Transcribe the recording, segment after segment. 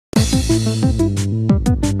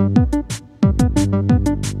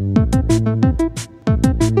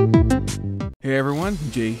Hey everyone,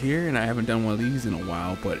 Jay here, and I haven't done one of these in a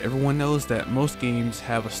while, but everyone knows that most games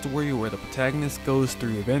have a story where the protagonist goes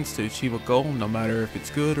through events to achieve a goal, no matter if it's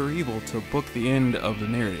good or evil, to book the end of the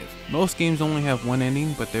narrative. Most games only have one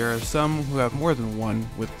ending, but there are some who have more than one,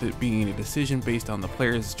 with it being a decision based on the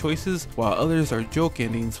player's choices, while others are joke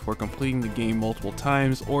endings for completing the game multiple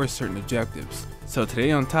times or certain objectives. So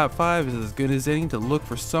today on Top 5 is as good as any to look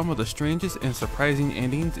for some of the strangest and surprising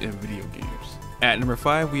endings in video games. At number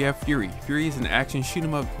 5 we have Fury. Fury is an action shoot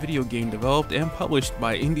 'em up video game developed and published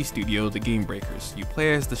by indie studio The Game Breakers. You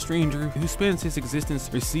play as the stranger who spends his existence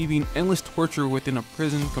receiving endless torture within a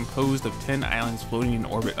prison composed of 10 islands floating in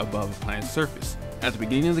orbit above the planet's surface. At the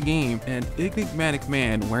beginning of the game, an enigmatic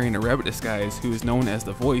man wearing a rabbit disguise who is known as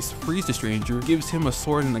the Voice frees the stranger, gives him a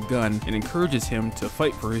sword and a gun, and encourages him to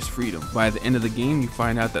fight for his freedom. By the end of the game, you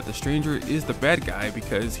find out that the stranger is the bad guy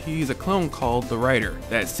because he's a clone called the Rider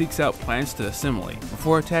that seeks out planets to assimilate.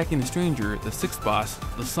 Before attacking the stranger, the sixth boss,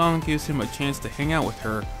 the song gives him a chance to hang out with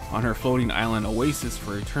her on her floating island oasis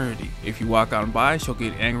for eternity. If you walk on by, she'll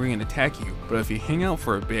get angry and attack you, but if you hang out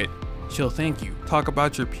for a bit, she'll thank you, talk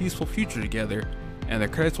about your peaceful future together, and the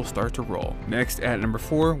credits will start to roll. Next, at number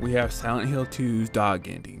 4, we have Silent Hill 2's Dog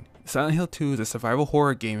Ending. Silent Hill 2 is a survival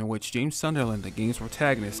horror game in which James Sunderland, the game's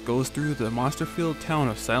protagonist, goes through the monster-filled town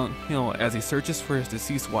of Silent Hill as he searches for his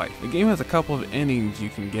deceased wife. The game has a couple of endings you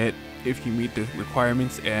can get if you meet the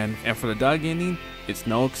requirements, and for the dog ending, it's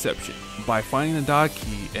no exception. By finding the dog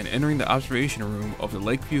key and entering the observation room of the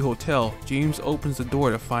Lakeview Hotel, James opens the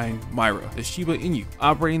door to find Myra, the Shiba Inu,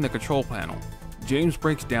 operating the control panel. James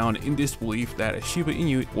breaks down in disbelief that a Shiba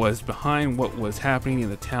Inu was behind what was happening in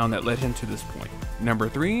the town that led him to this point. Number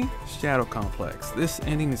 3, Shadow Complex. This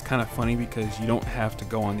ending is kind of funny because you don't have to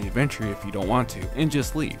go on the adventure if you don't want to, and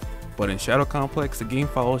just leave. But in Shadow Complex, the game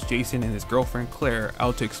follows Jason and his girlfriend Claire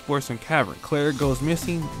out to explore some cavern. Claire goes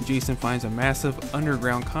missing, Jason finds a massive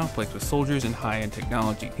underground complex with soldiers and high-end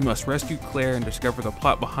technology. He must rescue Claire and discover the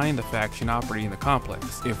plot behind the faction operating the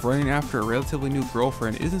complex. If running after a relatively new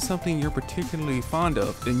girlfriend isn't something you're particularly fond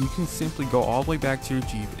of, then you can simply go all the way back to your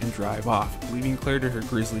Jeep and drive off, leaving Claire to her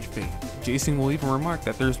grisly fate. Jason will even remark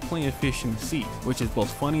that there's plenty of fish in the sea, which is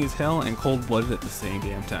both funny as hell and cold-blooded at the same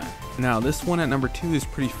damn time. Now this one at number 2 is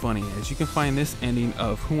pretty funny, as you can find this ending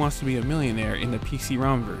of Who Wants to Be a Millionaire in the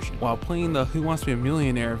PC-ROM version. While playing the Who Wants to Be a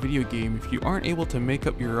Millionaire video game, if you aren't able to make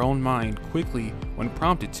up your own mind quickly when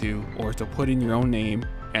prompted to, or to put in your own name,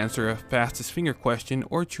 answer a fastest finger question,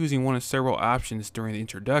 or choosing one of several options during the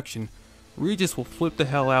introduction, Regis will flip the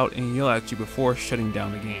hell out and yell at you before shutting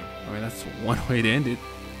down the game. I mean, that's one way to end it.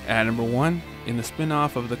 At number 1, in the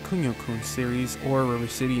spin-off of the Kunio-kun series, or River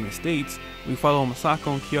City in the States, we follow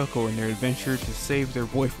Masako and Kyoko in their adventure to save their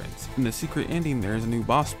boyfriends. In the secret ending, there is a new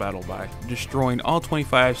boss battle by destroying all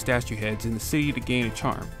 25 statue heads in the city to gain a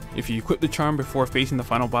charm. If you equip the charm before facing the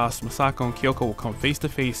final boss, Masako and Kyoko will come face to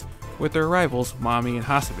face with their rivals, Mami and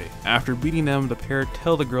Hasebe. After beating them, the pair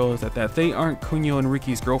tell the girls that they aren't Kunio and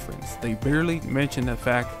Riki's girlfriends. They barely mention the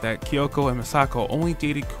fact that Kyoko and Masako only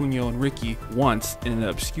dated Kunio and Riki once in an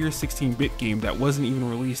obscure 16-bit game that wasn't even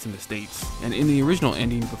released in the States. And in the original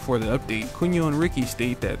ending before the update, Kunio and Riki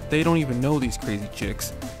state that they don't even know these crazy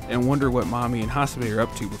chicks and wonder what Mami and Hasebe are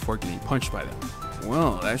up to before getting punched by them.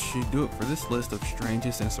 Well, that should do it for this list of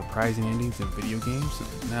strangest and surprising endings in video games.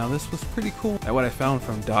 Now this was pretty cool. At what I found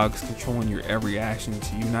from dogs controlling your every action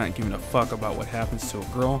to you not giving a fuck about what happens to a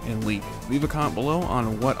girl and leave. Leave a comment below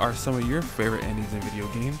on what are some of your favorite endings in video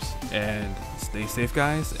games. And stay safe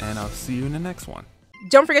guys, and I'll see you in the next one.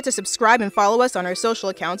 Don't forget to subscribe and follow us on our social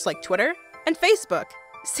accounts like Twitter and Facebook.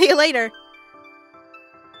 See you later!